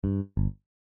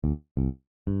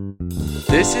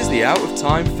This is the Out of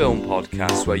Time Film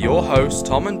Podcast, where your hosts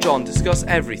Tom and John discuss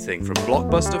everything from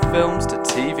blockbuster films to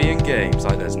TV and games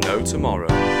like there's no tomorrow.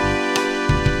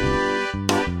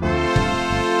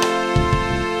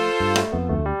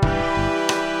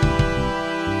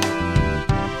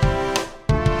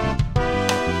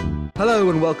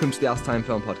 Hello and welcome to the Out of Time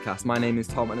Film Podcast. My name is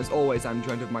Tom, and as always, I'm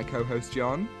joined with my co-host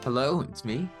John. Hello, it's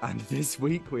me. And this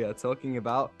week we are talking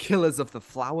about Killers of the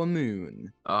Flower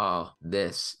Moon. Oh,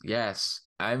 yes.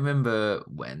 I remember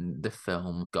when the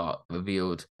film got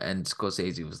revealed and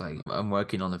Scorsese was like, I'm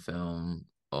working on a film,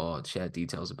 or shared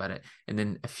details about it. And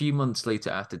then a few months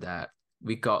later after that,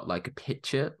 we got like a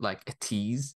picture, like a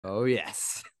tease. Oh,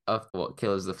 yes. Of what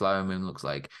Killers of the Flower Moon looks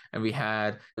like. And we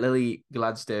had Lily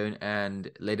Gladstone and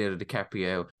Leonardo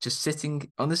DiCaprio just sitting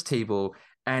on this table.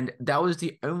 And that was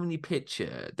the only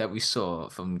picture that we saw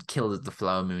from Killers of the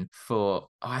Flower Moon for,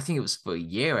 I think it was for a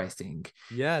year, I think.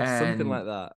 Yeah, something like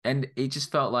that. And it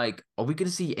just felt like, are we going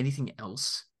to see anything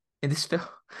else in this film?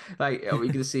 Like, are we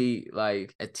going to see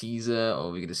like a teaser, or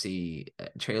are we going to see a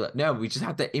trailer? No, we just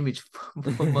had that image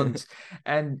for months.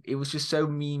 And it was just so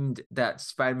memed that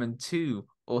Spider-Man 2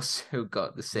 also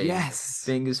got the same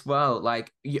thing as well.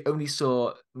 Like, you only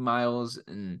saw Miles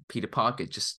and Peter Parker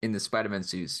just in the Spider-Man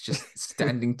suits, just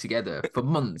standing together for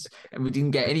months, and we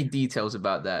didn't get any details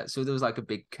about that. So there was like a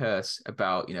big curse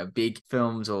about, big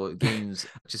films or games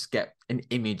just get an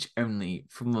image only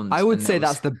for months. I would say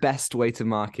that's the best way to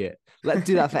market. Let's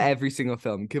do that for every single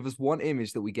film. Give us one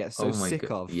image that we get so sick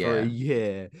of for a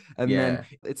year. And then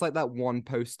it's like that one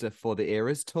poster for the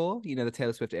Eras tour, the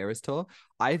Taylor Swift Eras tour.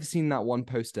 I've seen that one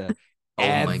poster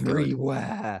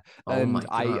everywhere. And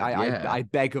I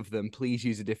beg of them, please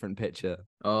use a different picture.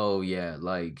 Oh yeah,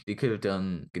 like they could have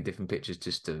done different pictures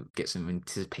just to get some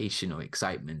anticipation or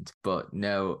excitement, but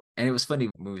no. And it was funny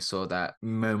when we saw that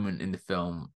moment in the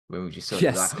film where we just saw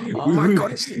like, oh my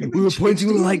god, we were pointing,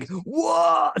 we were like,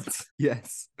 what?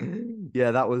 Yes.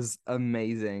 Yeah, that was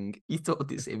amazing. You thought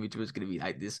this image was going to be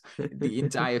like this the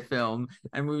entire film,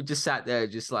 and we just sat there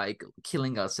just like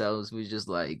killing ourselves. We were just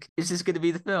like, is this going to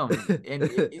be the film? And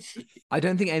I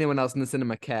don't think anyone else in the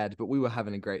cinema cared, but we were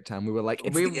having a great time. We were like,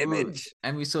 it's the image.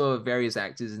 And we saw various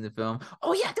actors in the film.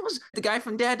 Oh yeah, there was the guy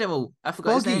from Daredevil. I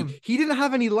forgot his name. He didn't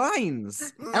have any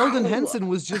lines. No. Eldon Henson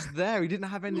was just there. He didn't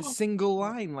have any single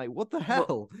line. Like, what the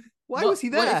hell? Why was he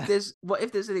there? What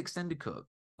if there's an extended cut?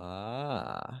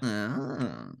 Now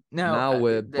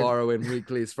we're borrowing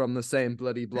weeklies from the same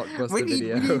bloody blockbuster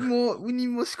video. We need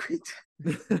more screen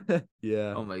time.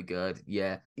 Yeah. Oh my god.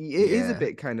 Yeah. It is a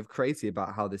bit kind of crazy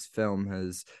about how this film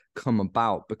has come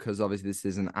about, because obviously this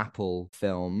is an Apple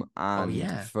film, and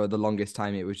for the longest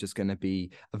time it was just going to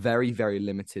be a very, very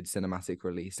limited cinematic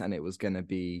release, and it was going to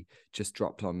be just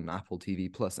dropped on Apple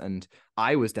TV Plus. And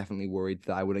I was definitely worried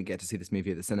that I wouldn't get to see this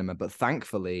movie at the cinema, but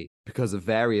thankfully, because of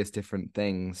various different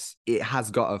things, it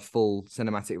has got a full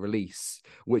cinematic release,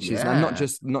 which is not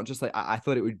just like I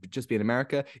thought it would just be in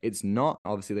America. It's not.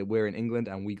 Obviously that we're in England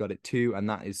and we got it too, and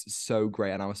that is so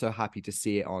great, and I was so happy to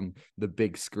see it on the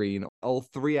big screen. All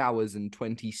 3 hours and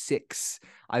 26,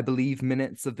 I believe,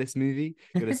 minutes of this movie.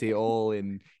 You're gonna see it all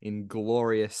in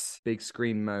glorious big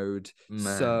screen mode.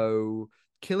 Man. So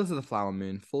Killers of the Flower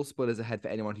Moon, full spoilers ahead for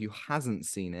anyone who hasn't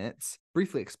seen it.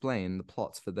 Briefly explain the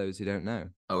plots for those who don't know.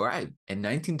 All right. In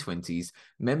 1920s,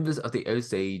 members of the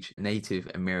Osage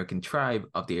Native American tribe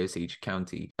of the Osage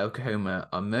County, Oklahoma,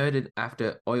 are murdered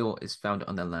after oil is found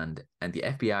on their land, and the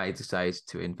FBI decides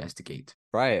to investigate.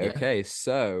 Right, okay,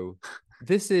 so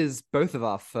this is both of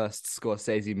our first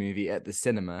Scorsese movie at the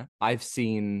cinema. I've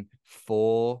seen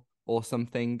 4 or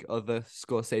something other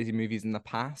Scorsese movies in the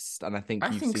past, and I think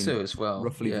you've seen so as well.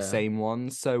 Roughly the same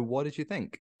ones. So what did you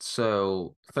think?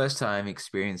 So, first time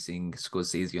experiencing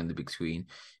Scorsese on the big screen.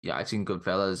 Yeah, I've seen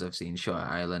Goodfellas, I've seen Shutter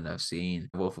Island, I've seen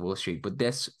Wolf of Wall Street, but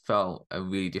this felt a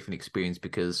really different experience,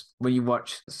 because when you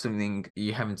watch something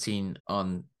you haven't seen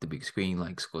on the big screen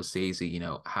like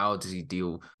Scorsese, how does he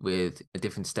deal with a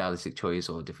different stylistic choice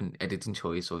or different editing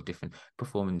choice or different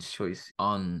performance choice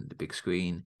on the big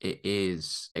screen? It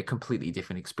is a completely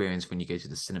different experience when you go to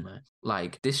the cinema.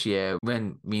 Like this year,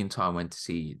 when me and Tom went to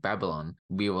see Babylon,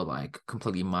 we were like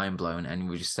completely mind blown, and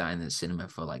we were just sat in the cinema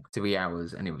for like 3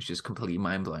 hours, and it was just completely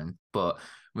mind blown. But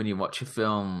when you watch a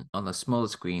film on a smaller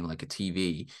screen like a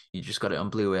TV, you just got it on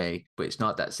Blu-ray, but it's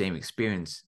not that same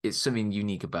experience. It's something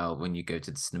unique about when you go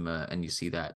to the cinema and you see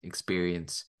that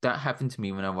experience. That happened to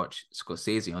me when I watched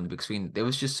Scorsese on the big screen. There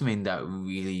was just something that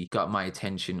really got my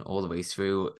attention all the way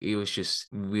through. It was just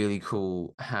really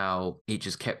cool how it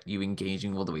just kept you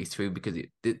engaging all the way through, because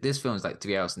this film is like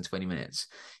 3 hours and 20 minutes.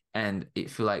 And it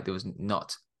felt like there was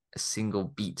not a single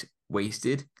beat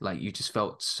wasted. Like, you just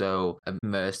felt so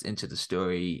immersed into the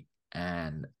story,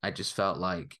 and I just felt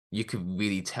like you could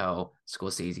really tell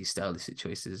Scorsese's stylistic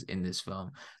choices in this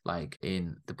film, like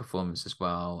in the performance as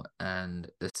well, and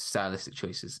the stylistic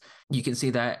choices. You can see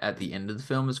that at the end of the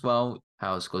film as well,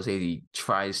 how Scorsese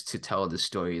tries to tell the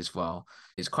story as well.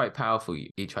 It's quite powerful.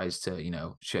 He tries to,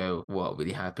 show what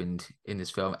really happened in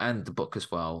this film and the book as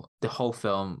well. The whole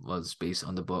film was based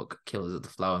on the book Killers of the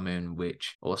Flower Moon,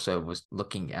 which also was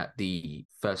looking at the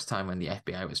first time when the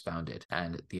FBI was founded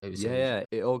and the Osage. Yeah,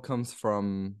 it all comes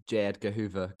from J. Edgar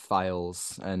Hoover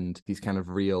files and these kind of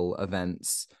real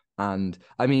events. And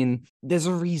I mean, there's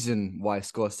a reason why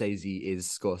Scorsese is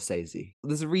Scorsese.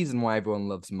 There's a reason why everyone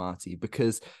loves Marty,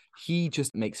 because he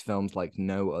just makes films like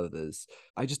no others.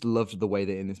 I just loved the way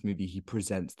that in this movie he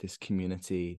presents this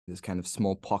community, this kind of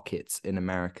small pockets in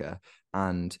America,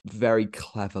 and very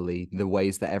cleverly the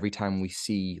ways that every time we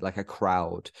see like a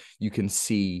crowd, you can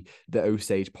see the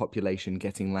Osage population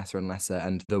getting lesser and lesser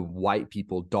and the white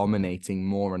people dominating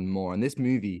more and more. And this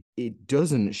movie, it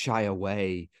doesn't shy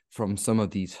away from some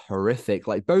of these horrific,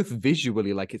 like both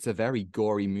visually, like it's a very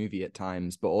gory movie at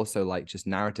times, but also like just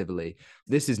narratively,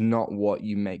 this is not what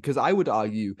you make. Because I would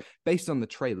argue, based on the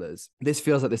trailers, this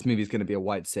feels like this movie is going to be a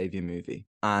white savior movie.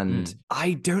 And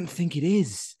I don't think it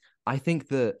is. I think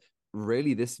that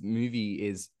really this movie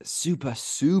is super,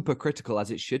 super critical, as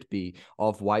it should be,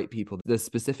 of white people. There's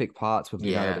specific parts with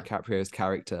Leonardo DiCaprio's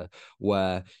character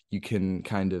where you can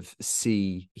kind of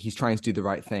see he's trying to do the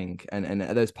right thing. And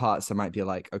at those parts, there might be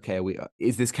like, okay,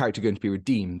 is this character going to be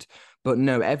redeemed? But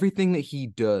no, everything that he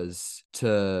does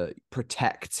to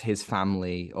protect his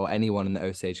family or anyone in the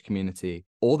Osage community,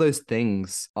 all those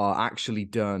things are actually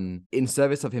done in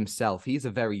service of himself. He's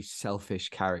a very selfish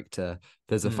character.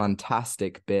 There's a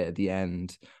fantastic bit at the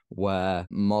end where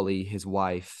Molly, his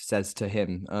wife, says to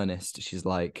him, Ernest, she's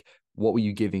like, what were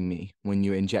you giving me when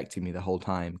you were injecting me the whole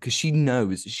time? Because she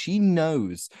knows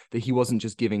that he wasn't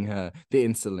just giving her the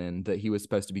insulin that he was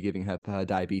supposed to be giving her for her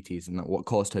diabetes, and that what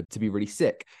caused her to be really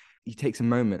sick. He takes a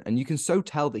moment, and you can so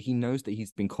tell that he knows that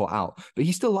he's been caught out, but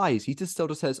he still lies. He just still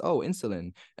just says, oh,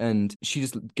 insulin. And she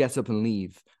just gets up and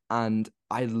leave. And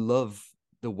I love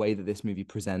the way that this movie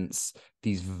presents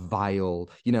these vile,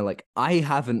 like I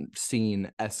haven't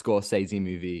seen a Scorsese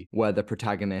movie where the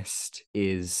protagonist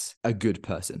is a good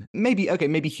person. Maybe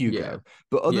Hugo.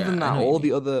 But other than that, all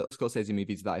the other Scorsese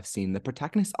movies that I've seen, the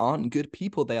protagonists aren't good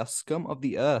people. They are scum of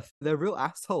the earth. They're real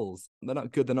assholes. They're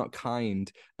not good. They're not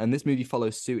kind. And this movie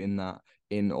follows suit in that,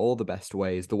 in all the best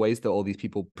ways, the ways that all these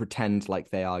people pretend like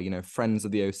they are, friends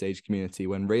of the Osage community,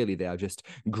 when really they are just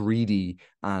greedy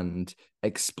and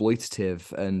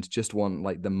exploitative and just want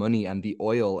like the money and the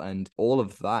oil, and all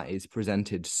of that is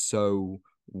presented so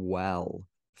well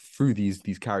through these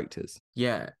characters.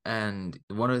 Yeah, and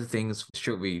one of the things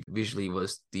struck me visually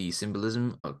was the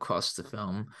symbolism across the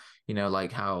film.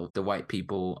 Like how the white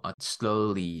people are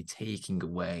slowly taking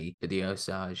away the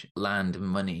Osage land and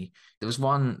money. There was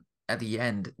one at the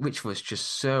end which was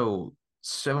just so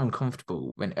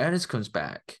uncomfortable when Ernest comes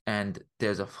back and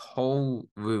there's a whole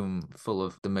room full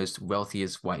of the most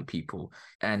wealthiest white people,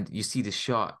 and you see the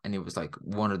shot, and it was like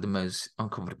one of the most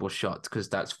uncomfortable shots because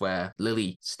that's where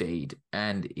Lily stayed.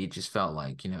 And it just felt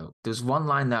like, there's one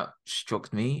line that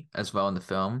struck me as well in the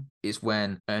film is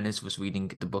when Ernest was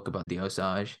reading the book about the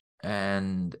Osage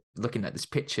and looking at this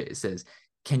picture. It says,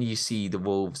 can you see the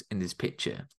wolves in this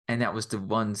picture? And that was the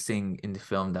one thing in the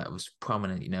film that was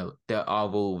prominent. There are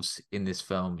wolves in this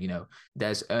film.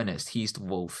 There's Ernest. He's the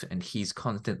wolf, and he's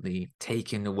constantly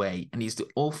taken away, and he's the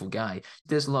awful guy.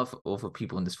 There's a lot of awful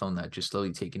people in this film that are just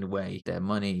slowly taking away their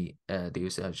money, the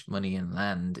Osage money and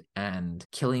land, and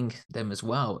killing them as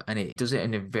well. And it does it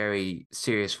in a very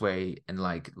serious way, and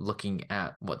like looking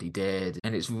at what they did.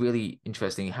 And it's really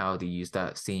interesting how they use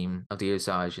that theme of the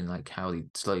Osage and like how they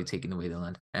slowly taking away the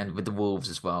land. And with the wolves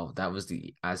as well, that was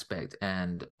the aspect.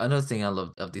 And another thing I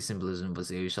loved of the symbolism was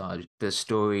the Osage, the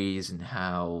stories and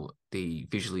how they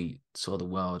visually saw the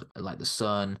world, like the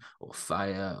sun or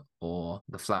fire or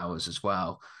the flowers as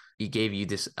well. He gave you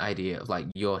this idea of like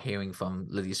you're hearing from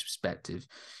Lily's perspective.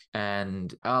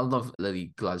 And I love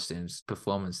Lily Gladstone's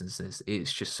performance in this.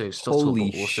 It's just so subtle,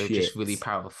 but also just really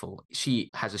powerful. She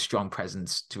has a strong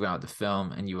presence throughout the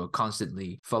film, and you are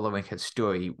constantly following her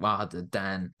story rather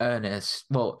than Ernest.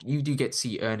 Well, you do get to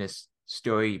see Ernest's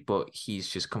story, but he's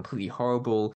just completely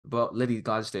horrible. But Lily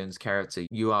Gladstone's character,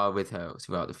 you are with her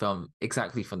throughout the film,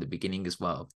 exactly from the beginning as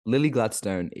well. Lily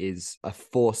Gladstone is a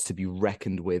force to be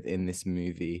reckoned with in this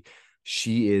movie.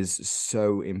 she is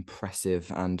so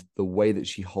impressive, and the way that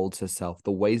she holds herself,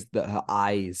 the ways that her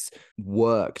eyes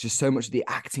work, just so much of the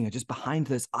acting are just behind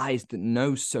those eyes that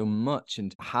know so much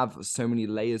and have so many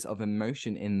layers of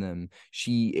emotion in them.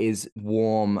 She is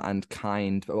warm and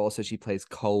kind, but also she plays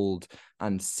cold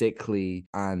and sickly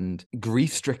and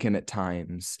grief-stricken at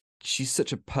times. She's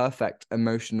such a perfect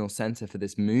emotional center for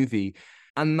this movie.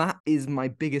 And that is my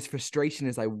biggest frustration,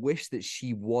 is I wish that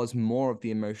she was more of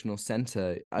the emotional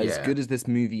center. As good as this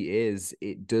movie is,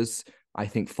 it does, I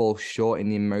think, fall short in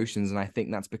the emotions. And I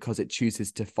think that's because it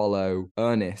chooses to follow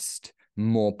Ernest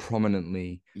more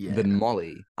prominently than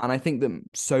Molly. And I think that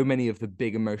so many of the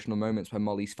big emotional moments where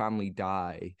Molly's family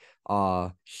die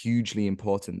are hugely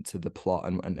important to the plot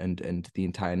and the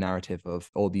entire narrative of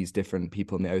all these different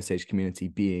people in the Osage community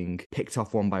being picked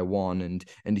off one by one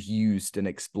and used and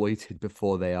exploited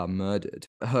before they are murdered.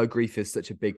 Her grief is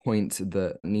such a big point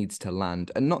that needs to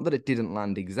land. And not that it didn't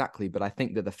land exactly, but I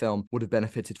think that the film would have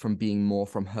benefited from being more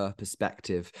from her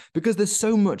perspective, because there's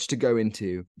so much to go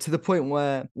into, to the point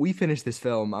where we finished this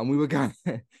film and we were going,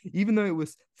 even though it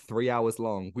was 3 hours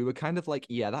long, we were kind of like,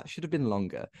 yeah, that should have been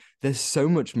longer. There's so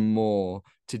much more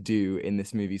to do in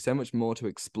this movie, so much more to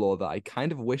explore that I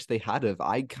kind of wish they had of.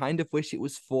 I kind of wish it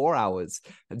was 4 hours.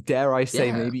 Dare I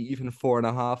say, maybe even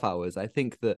 4.5 hours. I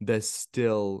think that there's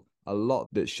still a lot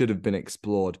that should have been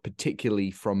explored,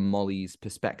 particularly from Molly's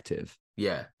perspective.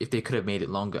 Yeah, if they could have made it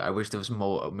longer, I wish there was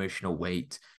more emotional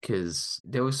weight, because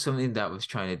there was something that was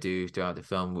trying to do throughout the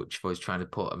film, which was trying to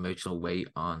put emotional weight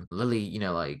on Lily. You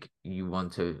know, like, you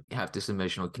want to have this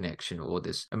emotional connection or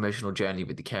this emotional journey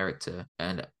with the character.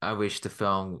 And I wish the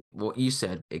film, what you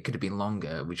said, it could have been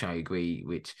longer, which I agree,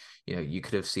 which, you know, you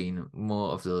could have seen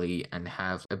more of Lily and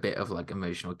have a bit of like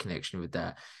emotional connection with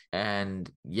that. And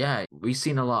yeah, we've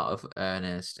seen a lot of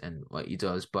Ernest and what he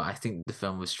does, but I think the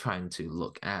film was trying to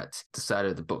look at the side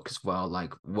of the book as well,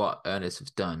 like what Ernest has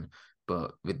done.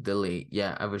 But with Lily,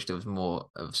 yeah, I wish there was more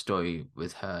of a story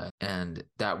with her, and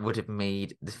that would have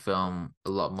made the film a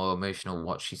lot more emotional,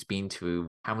 what she's been through,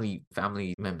 how many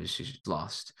family members she's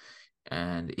lost.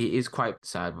 And it is quite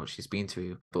sad what she's been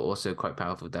through, but also quite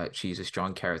powerful that she's a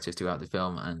strong character throughout the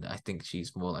film. And I think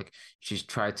she's more like, she's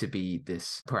tried to be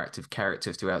this proactive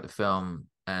character throughout the film.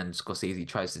 And Scorsese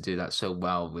tries to do that so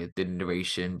well with the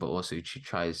narration, but also she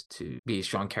tries to be a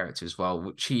strong character as well,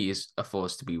 which she is a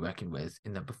force to be reckoned with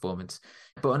in that performance.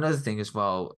 But another thing as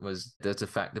well was, there's a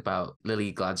fact about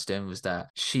Lily Gladstone, was that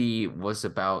she was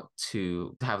about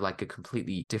to have like a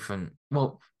completely different,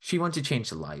 well, she wanted to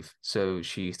change her life. So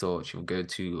she thought she would go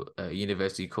to a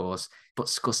university course, but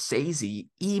Scorsese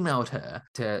emailed her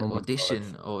to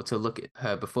audition or to look at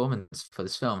her performance for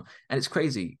this film. And it's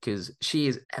crazy because she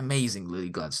is amazing, Lily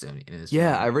Gladstone, in this film.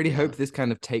 I really hope this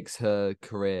kind of takes her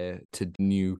career to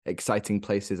new, exciting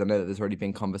places. I know that there's already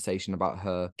been conversation about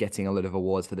her getting a lot of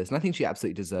awards for this, and I think she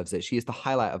absolutely deserves it. She is the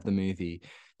highlight of the movie.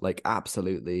 Like,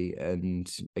 absolutely.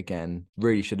 And again,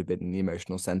 really should have been in the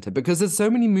emotional center, because there's so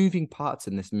many moving parts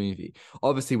in this movie.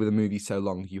 Obviously, with a movie so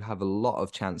long, you have a lot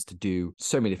of chance to do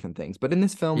so many different things. But in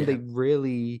this film, they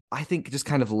really, I think, just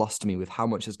kind of lost me with how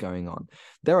much is going on.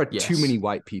 There are too many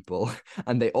white people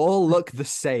and they all look the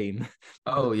same.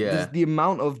 Oh, yeah. There's the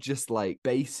amount of just like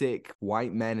basic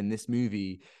white men in this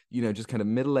movie, you know, just kind of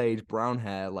middle-aged, brown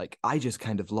hair. Like, I just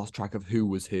kind of lost track of who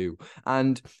was who.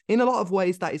 And in a lot of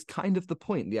ways, that is kind of the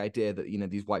point. The idea that, you know,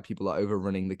 these white people are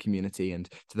overrunning the community, and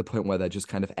to the point where they're just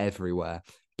kind of everywhere.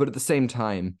 But at the same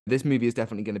time, this movie is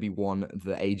definitely going to be one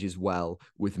that ages well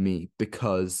with me,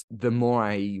 because the more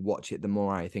I watch it, the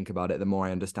more I think about it, the more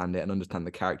I understand it and understand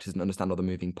the characters and understand all the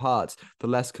moving parts, the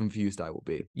less confused I will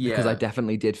be. Yeah. Because I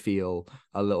definitely did feel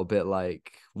a little bit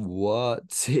like,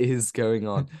 what is going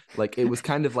on? Like, it was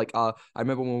kind of like, I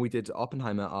remember when we did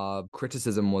Oppenheimer, our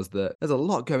criticism was that there's a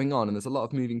lot going on and there's a lot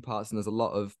of moving parts and there's a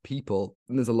lot of people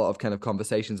and there's a lot of kind of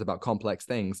conversations about complex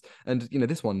things. And, you know,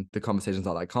 this one, the conversation's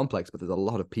not that complex, but there's a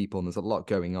lot of people and there's a lot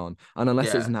going on. And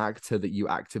unless it's an actor that you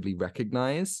actively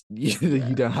recognize,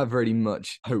 you don't have very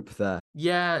much hope there.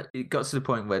 Yeah, it got to the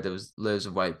point where there was loads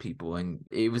of white people and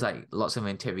it was like lots of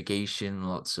interrogation,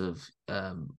 lots of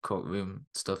courtroom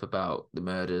stuff about the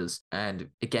murders. And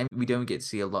again, we don't get to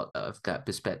see a lot of that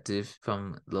perspective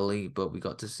from Lily, but we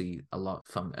got to see a lot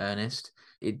from Ernest.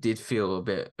 It did feel a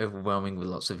bit overwhelming with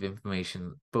lots of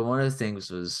information. But one of the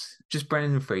things was just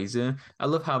Brendan Fraser. I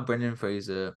love how Brendan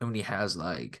Fraser only has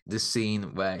like this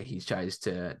scene where he tries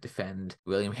to defend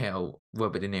William Hale,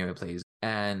 Robert De Niro plays.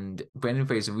 And Brendan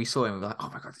Fraser, we saw him, we were like, oh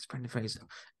my God, it's Brendan Fraser.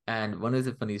 And one of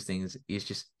the funniest things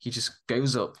is he just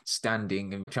goes up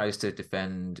standing and tries to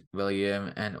defend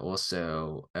William and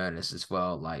also Ernest as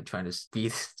well, like trying to be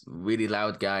this really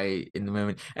loud guy in the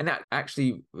moment. And that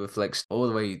actually reflects all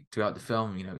the way throughout the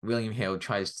film. You know, William Hale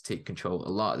tries to take control a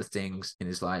lot of the things in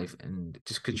his life and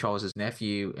just controls his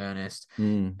nephew, Ernest.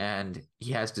 And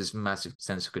he has this massive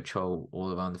sense of control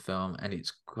all around the film, and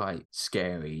it's quite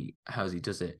scary how he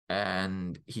does it.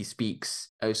 And he speaks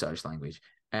Osage language.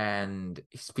 And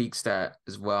he speaks that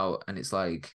as well, and it's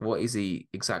like, what is he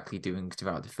exactly doing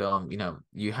throughout the film? You know,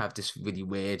 you have this really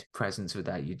weird presence with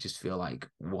that. You just feel like,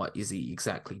 what is he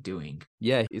exactly doing?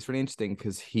 Yeah, it's really interesting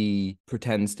because he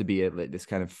pretends to be this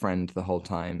kind of friend the whole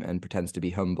time and pretends to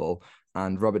be humble.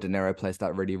 And Robert De Niro plays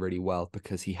that really, really well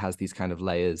because he has these kind of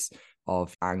layers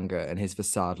of anger and his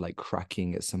facade like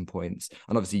cracking at some points.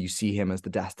 And obviously you see him as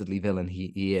the dastardly villain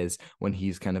he is when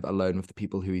he's kind of alone with the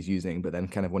people who he's using, but then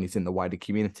kind of when he's in the wider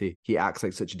community, he acts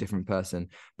like such a different person.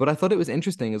 But I thought it was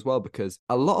interesting as well because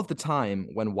a lot of the time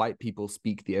when white people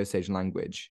speak the Osage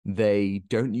language, they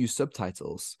don't use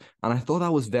subtitles. And I thought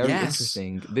that was very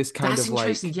interesting. This kind That's of like...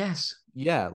 interesting, yes.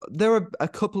 Yeah, there are a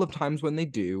couple of times when they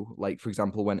do, like, for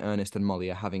example, when Ernest and Molly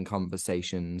are having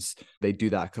conversations, they do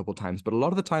that a couple of times, but a lot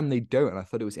of the time they don't. And I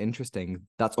thought it was interesting.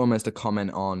 That's almost a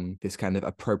comment on this kind of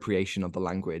appropriation of the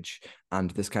language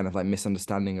and this kind of like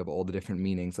misunderstanding of all the different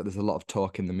meanings. Like, there's a lot of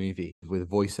talk in the movie with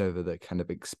voiceover that kind of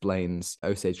explains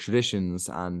Osage traditions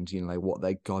and, you know, like what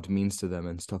their God means to them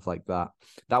and stuff like that.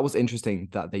 That was interesting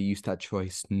that they used that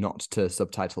choice not to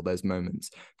subtitle those moments,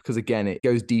 because again, it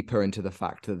goes deeper into the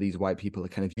fact that these white people are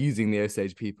kind of using the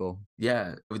Osage people.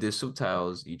 Yeah, with the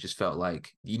subtitles, you just felt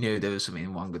like, you know, there was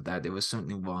something wrong with that. There was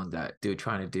something wrong that they were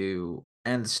trying to do.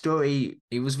 And the story,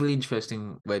 it was really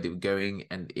interesting where they were going,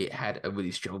 and it had a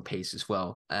really strong pace as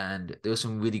well. And there were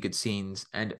some really good scenes.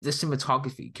 And the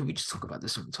cinematography, can we just talk about the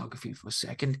cinematography for a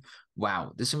second?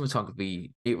 Wow, the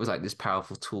cinematography, it was like this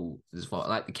powerful tool as well.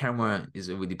 Like, the camera is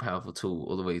a really powerful tool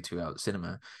all the way throughout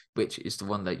cinema, which is the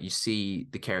one that you see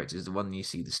the characters, the one you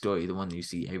see the story, the one you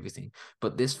see everything.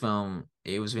 But this film,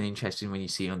 it was really interesting when you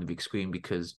see it on the big screen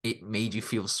because it made you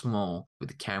feel small with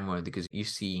the camera because you're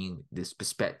seeing this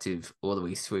perspective all the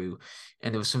way through.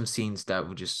 And there were some scenes that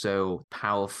were just so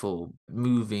powerful,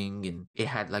 moving, and it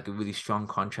had like a really strong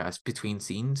contrast between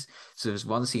scenes. So there was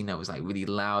one scene that was like really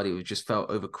loud, it just felt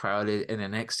overcrowded, and the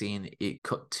next scene it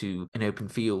cut to an open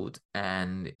field,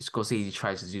 and Scorsese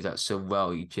tries to do that so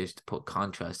well. You just put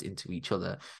contrast into each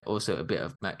other, also a bit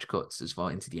of match cuts as well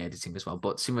into the editing as well.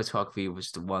 But cinematography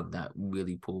was the one that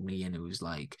really pulled me in. It was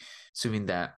like something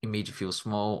that it made you feel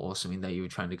small, or something that you were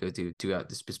trying to go throughout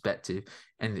this perspective.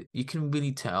 And you can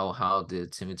really tell how the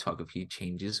cinematography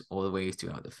changes all the way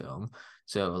throughout the film.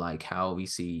 So like how we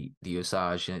see the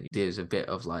Osage, and there's a bit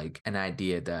of like an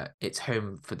idea that it's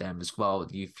home for them as well.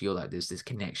 You feel like there's this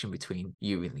connection between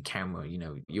you and the camera. You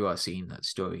know, you are seeing that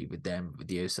story with them, with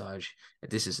the Osage.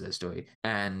 This is their story.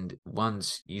 And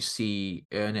once you see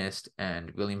Ernest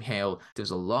and William Hale,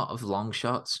 there's a lot of long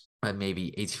shots,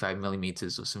 maybe 85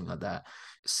 millimeters or something like that.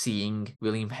 Seeing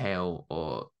William Hale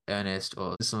or Ernest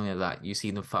or something like that, you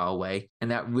see them far away, and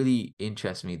that really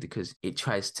interests me because it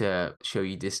tries to show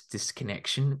you this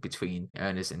connection between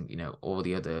Ernest and, you know, all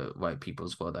the other white people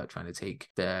as well that are trying to take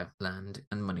their land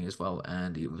and money as well.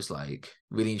 And it was like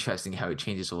really interesting how it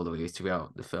changes all the way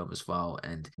throughout the film as well.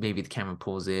 And maybe the camera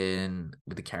pulls in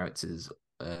with the characters,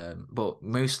 but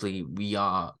mostly we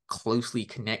are closely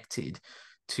connected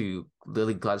to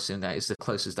Lily Gladstone. That is the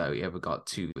closest that we ever got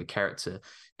to a character,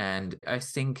 and I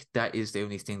think that is the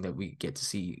only thing that we get to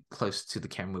see close to the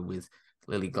camera with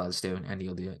Lily Gladstone and the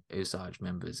other Osage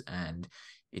members. And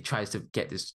it tries to get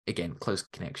this, again, close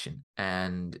connection,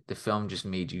 and the film just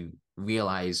made you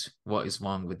realize what is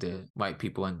wrong with the white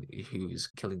people and who is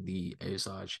killing the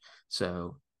Osage.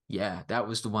 So yeah, that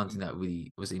was the one thing that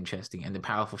really was interesting, and the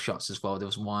powerful shots as well. There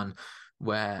was one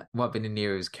where Robert De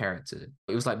Niro's character,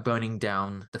 it was like burning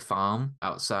down the farm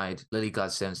outside Lily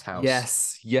Gladstone's house.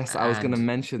 Yes, I was going to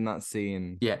mention that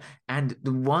scene. Yeah, and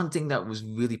the one thing that was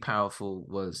really powerful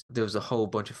was there was a whole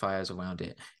bunch of fires around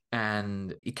it,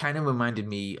 and it kind of reminded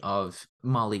me of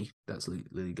Molly, that's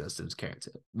Lily Gladstone's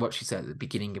character, what she said at the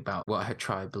beginning about what her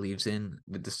tribe believes in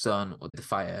with the sun or the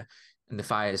fire. And the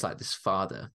fire is like this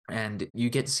father, and you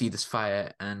get to see this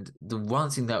fire. And the one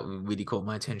thing that really caught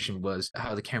my attention was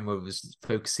how the camera was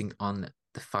focusing on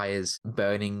the fires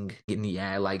burning in the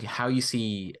air, like how you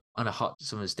see on a hot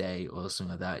summer's day or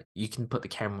something like that. You can put the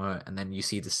camera and then you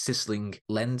see the sizzling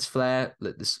lens flare,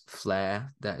 like this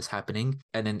flare that is happening.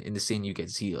 And then in the scene, you get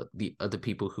to see the other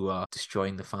people who are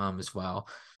destroying the farm as well.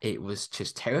 It was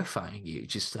just terrifying. You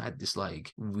just had this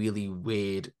like really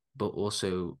weird but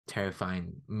also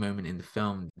terrifying moment in the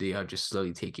film. They are just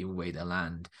slowly taking away the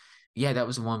land. Yeah, that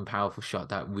was one powerful shot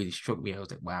that really struck me. I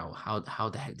was like, wow, how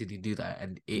the heck did he do that?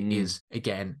 And it is,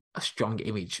 again, a strong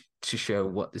image to show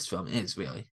what this film is,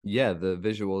 really. Yeah, the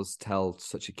visuals tell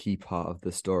such a key part of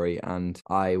the story, and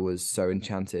I was so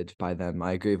enchanted by them.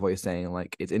 I agree with what you're saying.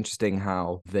 Like, it's interesting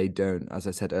how they don't, as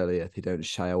I said earlier, they don't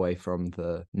shy away from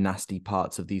the nasty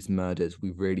parts of these murders.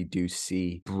 We really do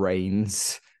see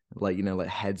brains, like, you know, like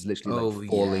heads literally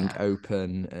falling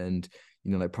open, and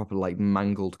you know, like proper like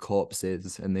mangled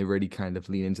corpses, and they really kind of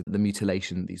lean into the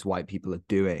mutilation that these white people are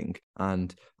doing.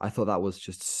 And I thought that was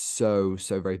just so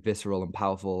very visceral and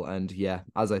powerful. And yeah,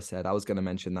 as I said, I was going to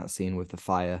mention that scene with the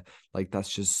fire. Like,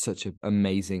 that's just such an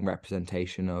amazing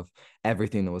representation of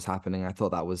everything that was happening. I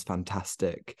thought that was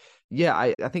fantastic. Yeah,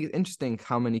 I think it's interesting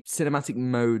how many cinematic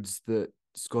modes that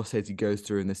Scorsese goes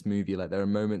through in this movie. Like, there are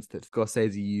moments that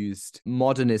Scorsese used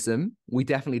modernism. We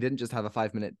definitely didn't just have a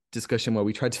 5-minute discussion where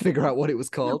we tried to figure out what it was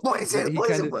called. What is it?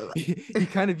 He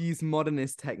kind of used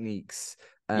modernist techniques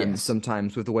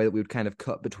sometimes, with the way that we would kind of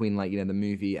cut between, like, you know, the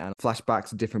movie and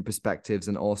flashbacks of different perspectives,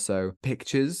 and also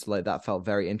pictures. Like, that felt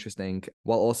very interesting,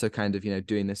 while also kind of, you know,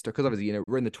 doing this stuff, because obviously, you know,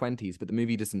 we're in the 20s, but the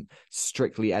movie doesn't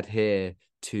strictly adhere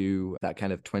to that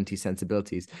kind of 20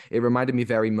 sensibilities. It reminded me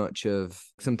very much of,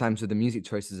 sometimes with the music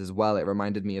choices as well, it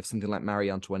reminded me of something like Marie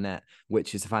Antoinette,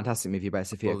 which is a fantastic movie by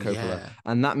Sofia Coppola. Yeah.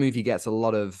 And that movie gets a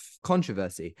lot of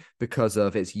controversy because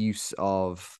of its use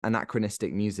of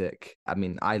anachronistic music. I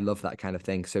mean, I love that kind of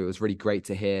thing. So it was really great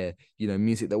to hear, you know,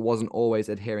 music that wasn't always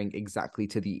adhering exactly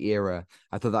to the era.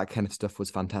 I thought that kind of stuff was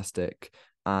fantastic.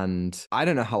 And I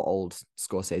don't know how old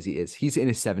Scorsese is. He's in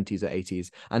his 70s or 80s,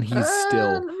 and he's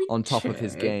still on top of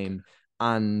his game.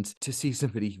 And to see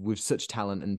somebody with such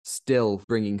talent and still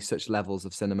bringing such levels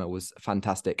of cinema was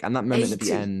fantastic. And that moment 80. At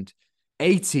the end,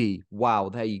 80, wow,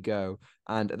 there you go.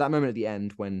 And at that moment at the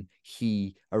end, when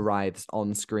he arrives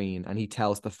on screen and he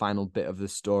tells the final bit of the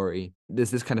story,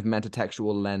 there's this kind of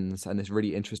metatextual lens and this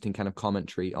really interesting kind of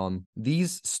commentary on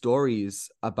these stories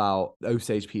about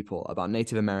Osage people, about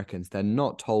Native Americans. They're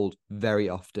not told very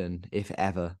often, if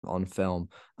ever, on film.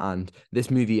 And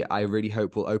this movie, I really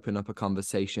hope, will open up a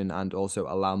conversation and also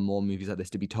allow more movies like this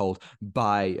to be told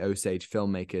by Osage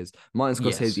filmmakers. Martin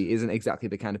Scorsese isn't exactly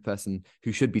the kind of person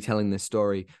who should be telling this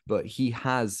story, but he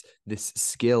has this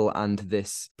skill and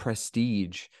this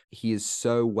prestige. He is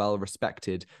so well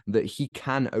respected that he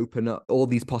can open up all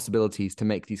these possibilities to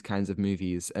make these kinds of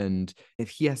movies. And if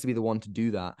he has to be the one to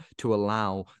do that, to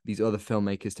allow these other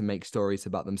filmmakers to make stories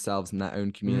about themselves and their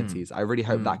own communities, I really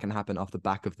hope that can happen off the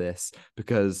back of this,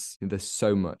 because there's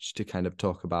so much to kind of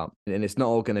talk about. And it's not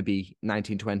all going to be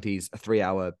 1920s,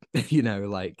 3-hour, you know,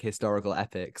 like historical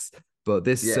epics. But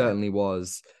this certainly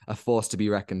was a force to be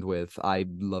reckoned with. I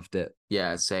loved it.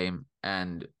 Yeah, same.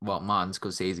 And what Martin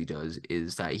Scorsese does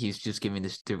is that he's just giving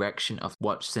this direction of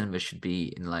what cinema should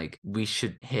be. And like, we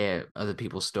should hear other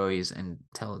people's stories and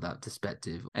tell that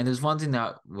perspective. And there's one thing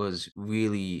that was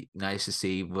really nice to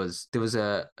see was there was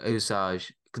a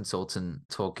Osage consultant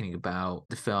talking about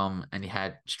the film, and he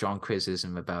had strong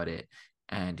criticism about it.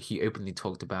 And he openly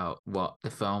talked about what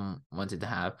the film wanted to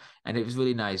have. And it was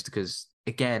really nice because,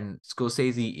 again,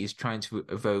 Scorsese is trying to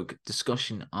evoke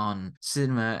discussion on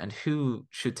cinema and who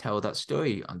should tell that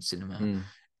story on cinema.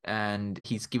 And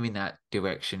he's giving that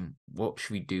direction. What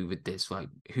should we do with this? Like,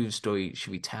 whose story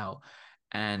should we tell?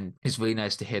 And it's really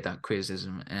nice to hear that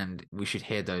criticism, and we should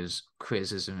hear those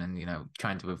criticism and, you know,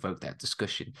 trying to evoke that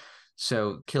discussion.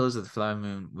 So Killers of the Flower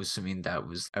Moon was something that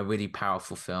was a really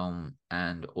powerful film,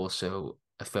 and also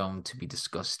a film to be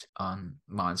discussed on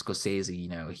Martin Scorsese. You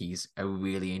know, he's a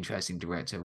really interesting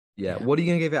director. Yeah. What are you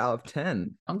going to give it out of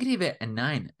 10? I'm going to give it a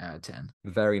 9 out of 10.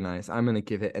 Very nice. I'm going to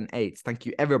give it an 8. Thank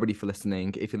you, everybody, for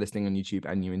listening. If you're listening on YouTube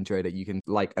and you enjoyed it, you can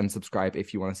like and subscribe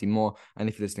if you want to see more. And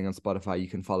if you're listening on Spotify, you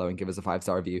can follow and give us a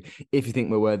 5-star review if you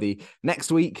think we're worthy.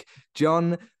 Next week,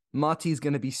 John, Marty's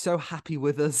going to be so happy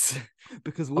with us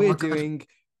because we're doing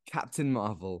Captain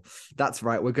Marvel. That's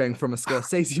right. We're going from a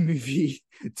Scorsese movie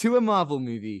to a Marvel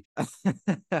movie.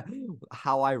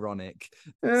 How ironic.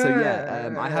 So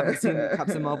yeah, I haven't seen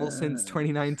Captain Marvel since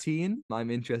 2019.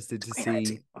 I'm interested to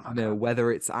see, you know,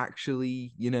 whether it's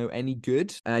actually, you know, any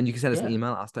good. And you can send us an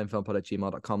email,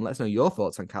 asktimefilmpod@gmail.com. Let us know your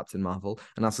thoughts on Captain Marvel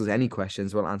and ask us any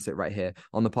questions. We'll answer it right here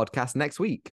on the podcast next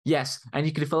week. Yes, and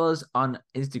you can follow us on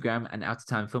Instagram and Out of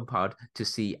Time Film Pod to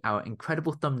see our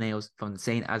incredible thumbnails from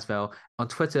Saint Asvel, on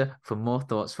Twitter for more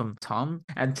thoughts from Tom,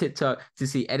 and TikTok to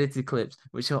see edited clips,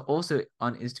 which are also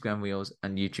on Instagram Reels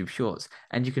and YouTube Shorts.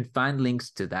 And you can find links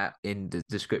to that in the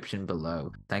description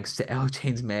below. Thanks to L.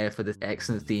 James Mayer for this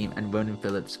excellent theme, and Ronan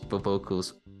Phillips for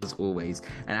vocals, as always.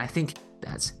 And I think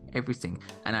That's everything.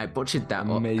 And I butchered that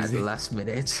up at the last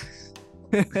minute.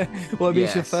 Well, I mean,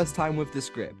 it's your first time with the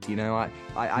script, you know.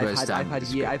 I've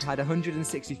had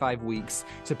 165 weeks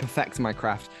to perfect my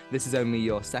craft. This is only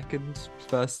your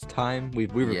first time. We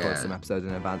record some episodes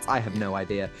in advance. I have no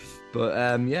idea, but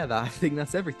I think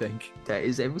that's everything. That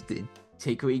is everything.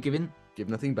 Take away, given. Give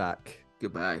nothing back.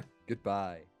 Goodbye.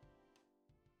 Goodbye.